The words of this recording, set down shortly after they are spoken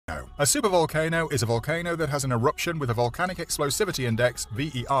A supervolcano is a volcano that has an eruption with a volcanic explosivity index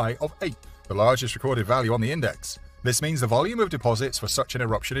 (VEI) of 8, the largest recorded value on the index. This means the volume of deposits for such an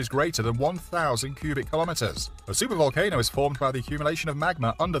eruption is greater than 1,000 cubic kilometers. A supervolcano is formed by the accumulation of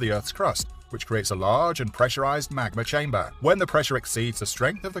magma under the Earth's crust, which creates a large and pressurized magma chamber. When the pressure exceeds the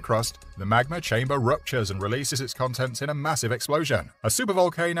strength of the crust, the magma chamber ruptures and releases its contents in a massive explosion. A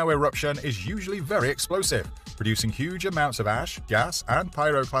supervolcano eruption is usually very explosive, producing huge amounts of ash, gas, and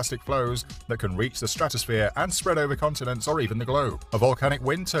pyroclastic flows that can reach the stratosphere and spread over continents or even the globe. A volcanic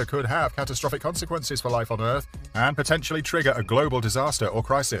winter could have catastrophic consequences for life on Earth and potentially trigger a global disaster or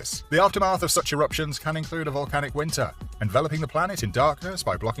crisis. The aftermath of such eruptions can include a volcanic winter, enveloping the planet in darkness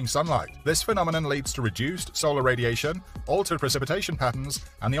by blocking sunlight. This phenomenon leads to reduced solar radiation, altered precipitation patterns,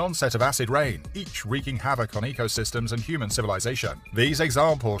 and the onset of acid rain, each wreaking havoc on ecosystems and human civilization. These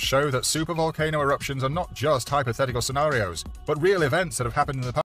examples show that supervolcano eruptions are not just hypothetical scenarios, but real events that have happened in the past.